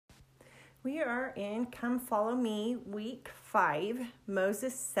We are in Come Follow Me, week 5,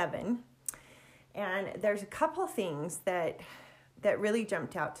 Moses 7. And there's a couple things that really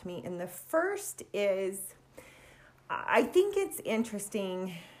jumped out to me. And the first is, I think it's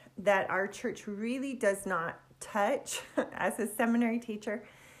interesting that our church really does not touch, as a seminary teacher,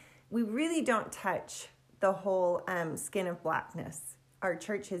 we really don't touch the whole skin of blackness. Our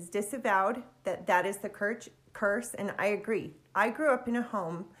church has disavowed that is the curse, and I agree. I grew up in a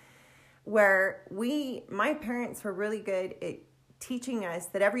home where my parents were really good at teaching us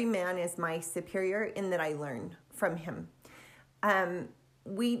that every man is my superior and that I learn from him.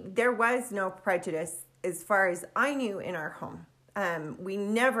 There was no prejudice as far as I knew in our home. We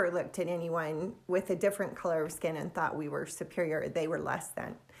never looked at anyone with a different color of skin and thought we were superior, they were less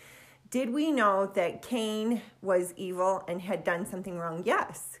than. Did we know that Cain was evil and had done something wrong?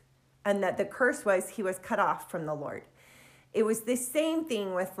 Yes. And that the curse was he was cut off from the Lord. It was the same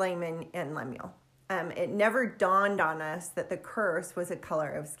thing with Laman and Lemuel. It never dawned on us that the curse was a color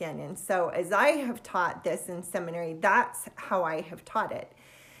of skin. And so as I have taught this in seminary, that's how I have taught it.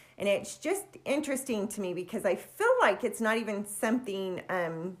 And it's just interesting to me because I feel like it's not even something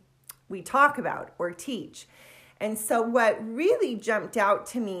we talk about or teach. And so what really jumped out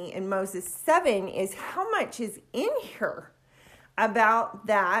to me in Moses 7 is how much is in here about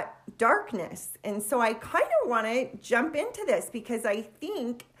that darkness. And so I kind of want to jump into this because I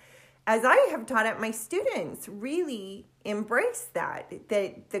think as I have taught it, my students really embrace that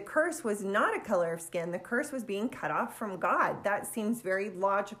the curse was not a color of skin. The curse was being cut off from God. That seems very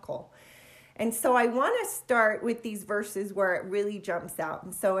logical. And so I want to start with these verses where it really jumps out.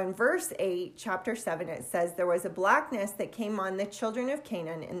 And so in verse 8, chapter 7, it says, "There was a blackness that came on the children of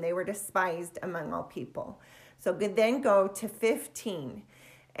Canaan, and they were despised among all people." So then go to 15.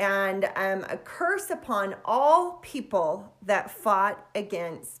 "And a curse upon all people that fought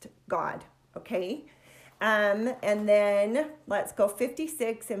against God." Okay? And then let's go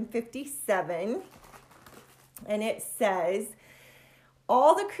 56 and 57. And it says,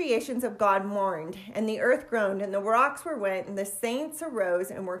 "All the creations of God mourned, and the earth groaned, and the rocks were rent, and the saints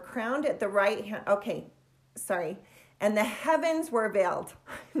arose and were crowned at the right hand." Okay, sorry. "And the heavens were veiled."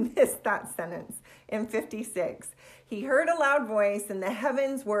 Missed that sentence in 56. "He heard a loud voice, and the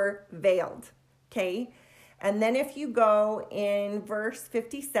heavens were veiled." Okay? And then if you go in verse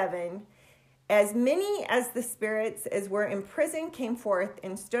 57, "As many as the spirits as were in prison came forth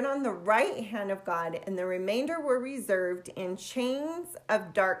and stood on the right hand of God, and the remainder were reserved in chains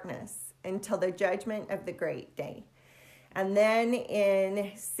of darkness until the judgment of the great day." And then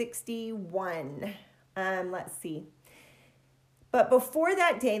in 61, let's see. "But before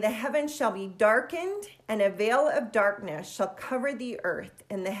that day, the heavens shall be darkened, and a veil of darkness shall cover the earth,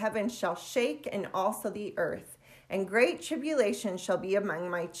 and the heavens shall shake, and also the earth. And great tribulation shall be among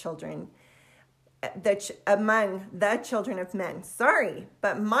my children, among the children of men." Sorry,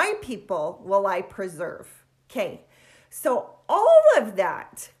 "but my people will I preserve." Okay, so all of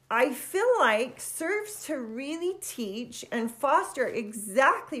that, I feel like, serves to really teach and foster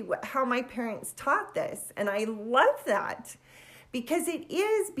exactly how my parents taught this. And I love that because it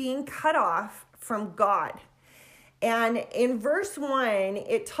is being cut off from God. And in verse 1,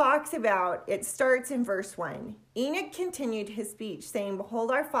 it starts in verse 1. "Enoch continued his speech, saying,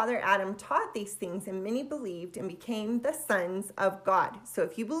 Behold, our father Adam taught these things, and many believed and became the sons of God." So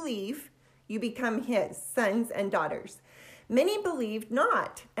if you believe, you become his sons and daughters. "Many believed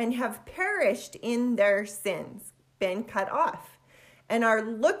not, and have perished in their sins," been cut off, "and are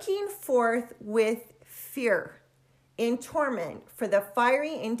looking forth with fear in torment for the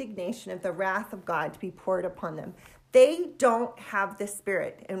fiery indignation of the wrath of God to be poured upon them." They don't have the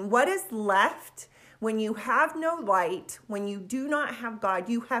Spirit. And what is left when you have no light, when you do not have God?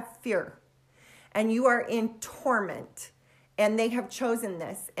 You have fear, and you are in torment, and they have chosen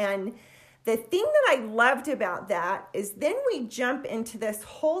this. And the thing that I loved about that is then we jump into this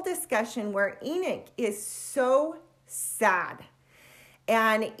whole discussion where Enoch is so sad.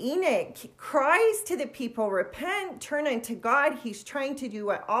 And Enoch cries to the people, "Repent, turn unto God." He's trying to do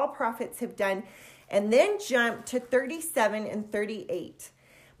what all prophets have done. And then jump to 37 and 38.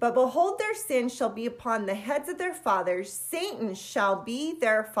 "But behold, their sin shall be upon the heads of their fathers. Satan shall be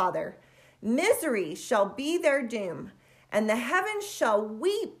their father. Misery shall be their doom. And the heavens shall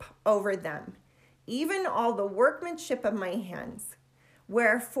weep over them, even all the workmanship of my hands.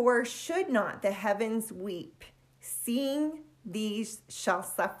 Wherefore should not the heavens weep, seeing these shall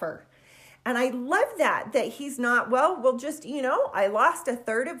suffer?" And I love that he's not, we'll just, I lost a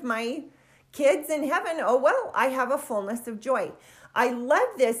third of my kids in heaven. Oh, well, I have a fullness of joy. I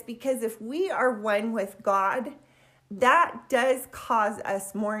love this because if we are one with God, that does cause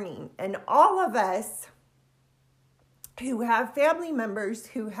us mourning. And all of us who have family members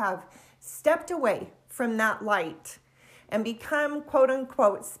who have stepped away from that light and become, quote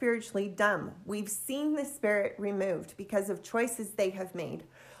unquote, spiritually dumb. We've seen the spirit removed because of choices they have made.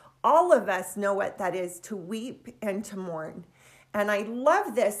 All of us know what that is, to weep and to mourn. And I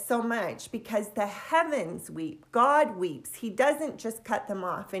love this so much because the heavens weep. God weeps. He doesn't just cut them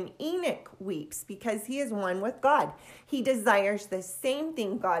off. And Enoch weeps because he is one with God. He desires the same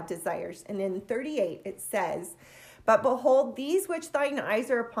thing God desires. And in 38 it says, "But behold, these which thine eyes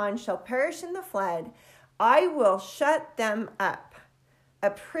are upon shall perish in the flood. I will shut them up. A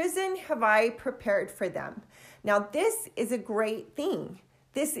prison have I prepared for them." Now this is a great thing.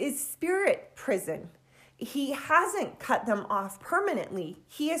 This is spirit prison. He hasn't cut them off permanently.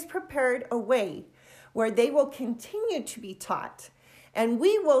 He has prepared a way where they will continue to be taught, and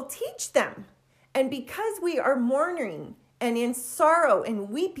we will teach them. And because we are mourning and in sorrow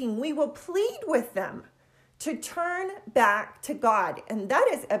and weeping, we will plead with them to turn back to God. And that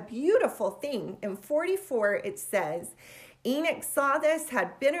is a beautiful thing. In 44, it says, "Enoch saw this,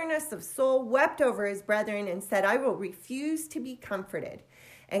 had bitterness of soul, wept over his brethren, and said, I will refuse to be comforted.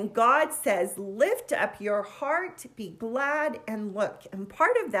 And God says, lift up your heart, be glad, and look." And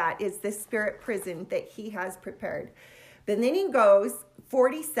part of that is the spirit prison that he has prepared. But then he goes,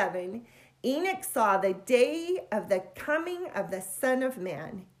 47, "Enoch saw the day of the coming of the Son of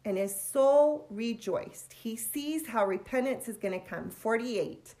Man, and his soul rejoiced." He sees how repentance is going to come.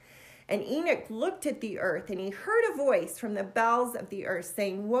 48, "And Enoch looked at the earth, and he heard a voice from the bowels of the earth,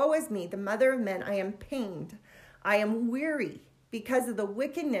 saying, Woe is me, the mother of men, I am pained, I am weary, because of the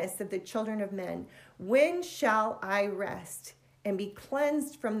wickedness of the children of men. When shall I rest and be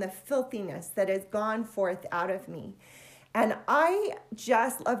cleansed from the filthiness that has gone forth out of me?" And I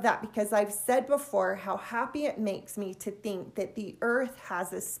just love that because I've said before how happy it makes me to think that the earth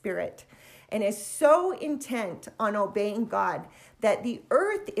has a spirit and is so intent on obeying God that the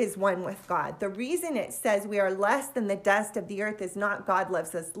earth is one with God. The reason it says we are less than the dust of the earth is not God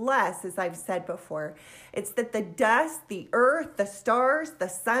loves us less, as I've said before. It's that the dust, the earth, the stars, the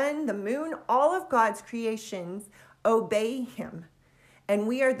sun, the moon, all of God's creations obey him. And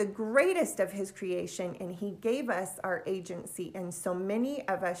we are the greatest of his creation, and he gave us our agency, and so many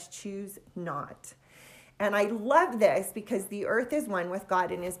of us choose not. And I love this because the earth is one with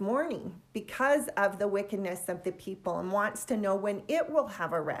God and is mourning because of the wickedness of the people and wants to know when it will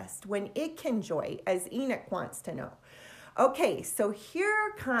have a rest, when it can joy, as Enoch wants to know. Okay, so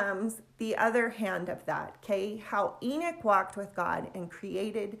here comes the other hand of that, okay? How Enoch walked with God and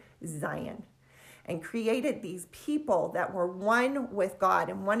created Zion and created these people that were one with God.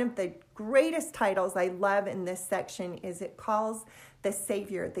 And one of the greatest titles I love in this section is it calls the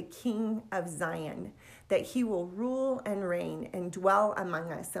Savior, the King of Zion, that he will rule and reign and dwell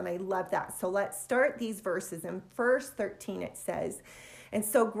among us. And I love that. So let's start these verses. In verse 13, it says, "And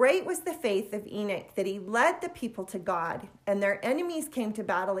so great was the faith of Enoch that he led the people to God, and their enemies came to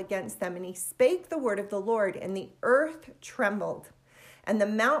battle against them. And he spake the word of the Lord, and the earth trembled. And the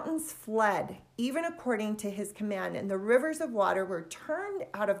mountains fled, even according to his command, and the rivers of water were turned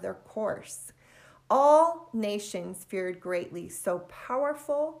out of their course. All nations feared greatly. So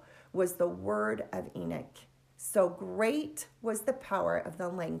powerful was the word of Enoch. So great was the power of the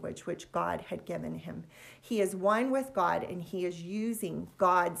language which God had given him." He is one with God, and he is using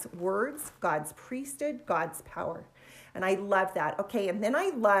God's words, God's priesthood, God's power. And I love that. Okay, and then I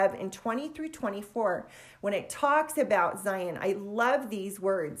love in 20 through 24, when it talks about Zion, I love these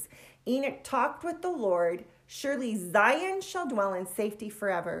words. "Enoch talked with the Lord, surely Zion shall dwell in safety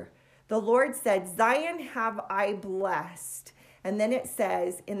forever. The Lord said, Zion have I blessed." And then it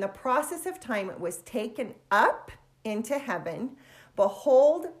says, "In the process of time it was taken up into heaven.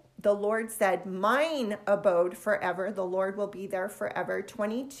 Behold, the Lord said, mine abode forever." The Lord will be there forever.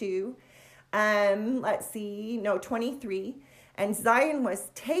 22. 23. "And Zion was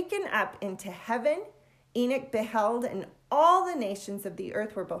taken up into heaven. Enoch beheld, and all the nations of the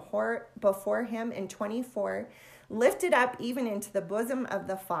earth were before him." In 24. "Lifted up even into the bosom of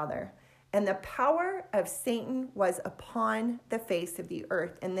the Father. And the power of Satan was upon the face of the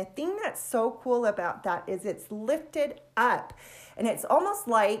earth." And the thing that's so cool about that is it's lifted up. And it's almost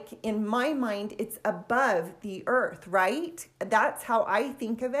like, in my mind, it's above the earth, right? That's how I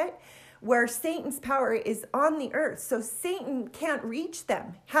think of it, where Satan's power is on the earth. So Satan can't reach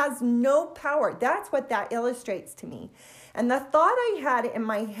them, has no power. That's what that illustrates to me. And the thought I had in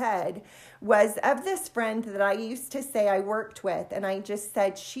my head was of this friend that I used to say I worked with. And I just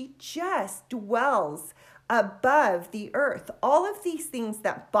said, she just dwells above the earth. All of these things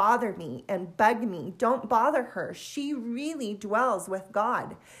that bother me and bug me don't bother her. She really dwells with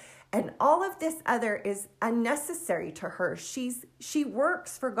God. And all of this other is unnecessary to her. She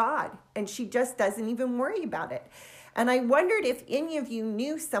works for God, and she just doesn't even worry about it. And I wondered if any of you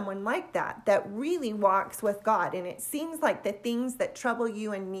knew someone like that really walks with God. And it seems like the things that trouble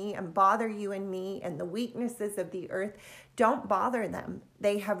you and me and bother you and me and the weaknesses of the earth don't bother them.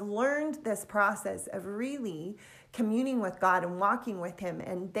 They have learned this process of really communing with God and walking with him,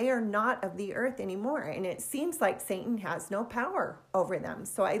 and they are not of the earth anymore. And it seems like Satan has no power over them.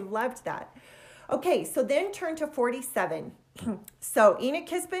 So I loved that. Okay, so then turn to 47. So Enoch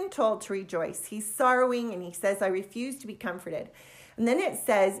has been told to rejoice. He's sorrowing, and he says, I refuse to be comforted. And then it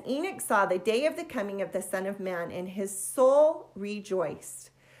says, Enoch saw the day of the coming of the Son of Man, and his soul rejoiced.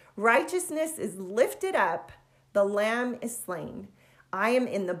 Righteousness is lifted up, the Lamb is slain. I am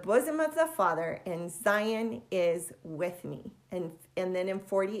in the bosom of the Father, and Zion is with me. And then in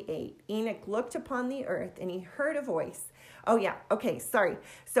 48, Enoch looked upon the earth, and he heard a voice. Oh, yeah. Okay, sorry.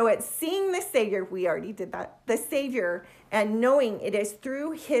 So it's seeing the Savior. We already did that. The Savior, and knowing it is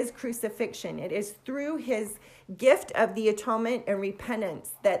through his crucifixion. It is through his gift of the atonement and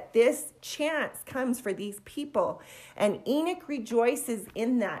repentance that this chance comes for these people. And Enoch rejoices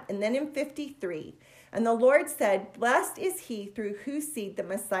in that. And then in 53, and the Lord said, blessed is he through whose seed the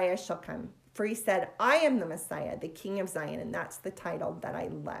Messiah shall come. For he said, I am the Messiah, the King of Zion. And that's the title that I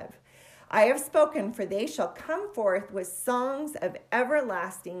love. I have spoken, for they shall come forth with songs of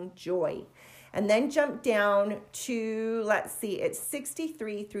everlasting joy. And then jump down to, it's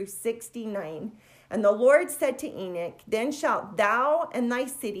 63 through 69. And the Lord said to Enoch, then shalt thou and thy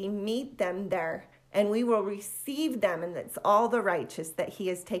city meet them there, and we will receive them. And that's all the righteous that he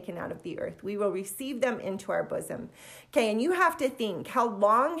has taken out of the earth. We will receive them into our bosom. Okay, and you have to think, how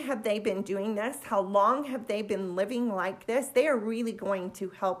long have they been doing this? How long have they been living like this? They are really going to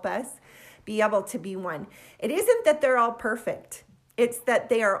help us be able to be one. It isn't that they're all perfect. It's that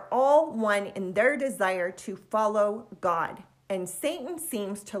they are all one in their desire to follow God. And Satan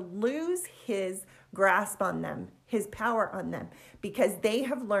seems to lose his grasp on them, his power on them, because they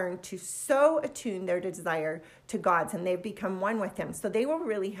have learned to so attune their desire to God's, and they've become one with him. So they will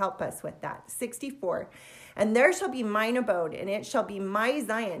really help us with that. 64. And there shall be mine abode, and it shall be my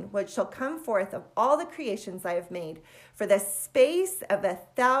Zion, which shall come forth of all the creations I have made. For the space of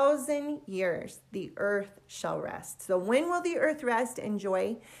 1,000 years, the earth shall rest. So when will the earth rest and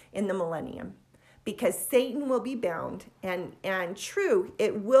joy? In the millennium. Because Satan will be bound, and true,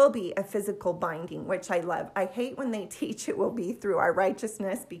 it will be a physical binding, which I love. I hate when they teach it will be through our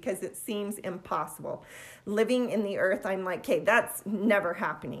righteousness, because it seems impossible. Living in the earth, I'm like, okay, that's never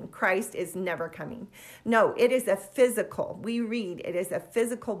happening. Christ is never coming. No, it is a physical. We read it is a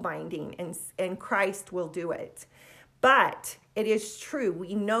physical binding, and Christ will do it. But it is true,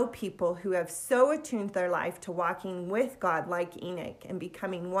 we know people who have so attuned their life to walking with God like Enoch and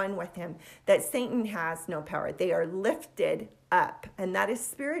becoming one with him that Satan has no power. They are lifted up, and that is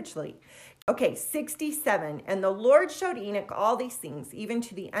spiritually. Okay, 67. And the Lord showed Enoch all these things, even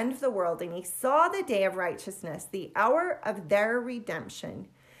to the end of the world, and he saw the day of righteousness, the hour of their redemption,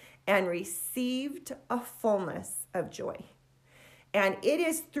 and received a fullness of joy. And it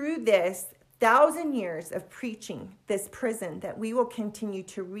is through this 1,000 years of preaching this prison that we will continue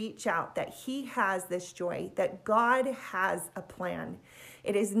to reach out, that he has this joy, that God has a plan.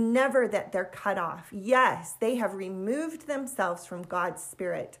 It is never that they're cut off. Yes, they have removed themselves from God's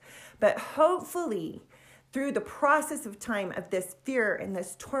spirit, but hopefully through the process of time of this fear and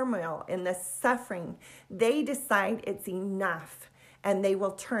this turmoil and this suffering, they decide it's enough. And they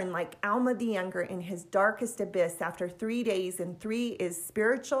will turn like Alma the Younger in his darkest abyss after 3 days, and 3 is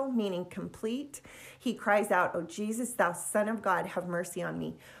spiritual, meaning complete. He cries out, "Oh Jesus, thou Son of God, have mercy on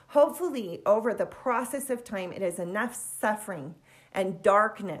me." Hopefully, over the process of time, it is enough suffering and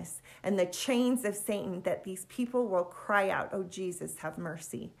darkness and the chains of Satan that these people will cry out, "Oh Jesus, have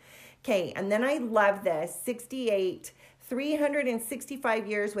mercy." Okay, and then I love this, 68, 365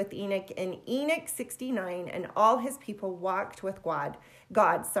 years with Enoch, and Enoch 69, and all his people walked with God,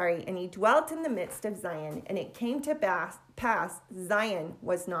 and he dwelt in the midst of Zion, and it came to pass, Zion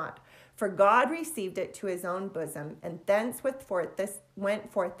was not, for God received it to his own bosom, and thence went forth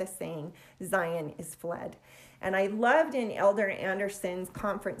the saying, Zion is fled. And I loved in Elder Anderson's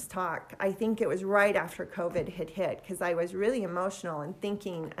conference talk, I think it was right after COVID had hit, because I was really emotional and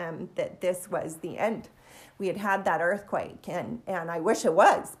thinking that this was the end. We had that earthquake, and I wish it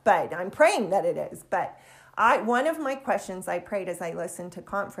was, but I'm praying that it is. But one of my questions I prayed as I listened to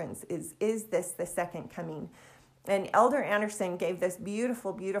conference is this the second coming? And Elder Anderson gave this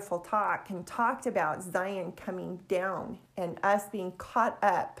beautiful, beautiful talk and talked about Zion coming down and us being caught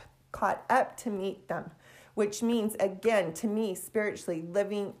up to meet them, which means, again, to me, spiritually,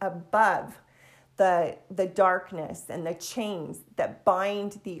 living above the darkness and the chains that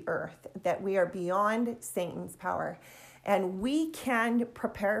bind the earth, that we are beyond Satan's power. And we can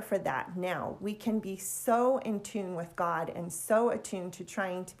prepare for that now. We can be so in tune with God and so attuned to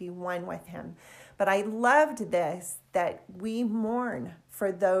trying to be one with him. But I loved this, that we mourn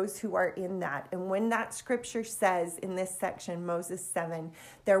for those who are in that. And when that scripture says in this section, Moses 7,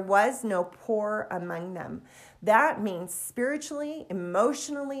 there was no poor among them, that means spiritually,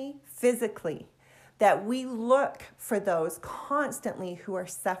 emotionally, physically, that we look for those constantly who are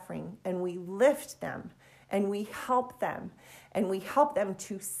suffering and we lift them and we help them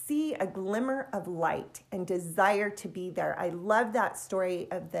to see a glimmer of light and desire to be there. I love that story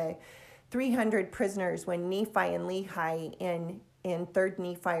of the 300 prisoners when Nephi and Lehi in 3rd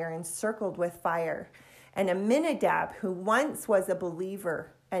Nephi are encircled with fire. And Aminadab, who once was a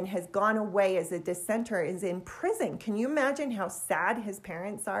believer and has gone away as a dissenter, is in prison. Can you imagine how sad his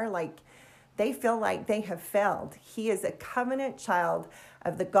parents are? Like, they feel like they have failed. He is a covenant child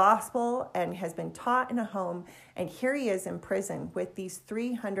of the gospel and has been taught in a home. And here he is in prison with these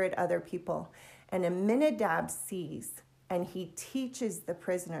 300 other people. And Aminadab sees, and he teaches the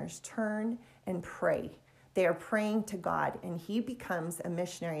prisoners, turn and pray. They are praying to God, and he becomes a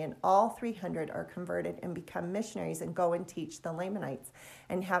missionary, and all 300 are converted and become missionaries and go and teach the Lamanites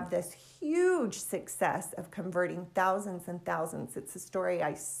and have this huge success of converting thousands and thousands. It's a story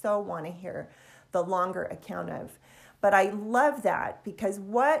I so want to hear the longer account of. But I love that, because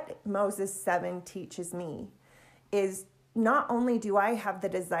what Moses 7 teaches me is not only do I have the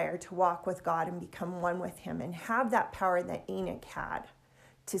desire to walk with God and become one with him and have that power that Enoch had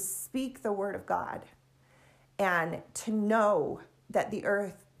to speak the word of God, and to know that the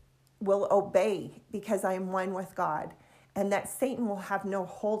earth will obey because I am one with God, and that Satan will have no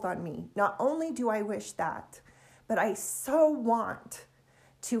hold on me. Not only do I wish that, but I so want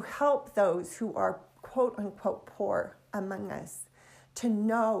to help those who are quote unquote poor among us to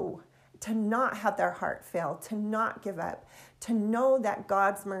know, to not have their heart fail, to not give up, to know that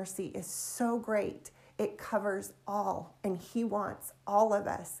God's mercy is so great. It covers all, and he wants all of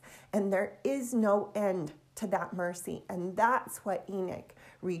us, and there is no end to that mercy. And that's what Enoch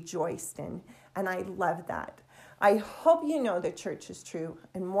rejoiced in. And I love that. I hope you know the church is true.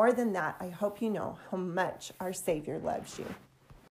 And more than that, I hope you know how much our Savior loves you.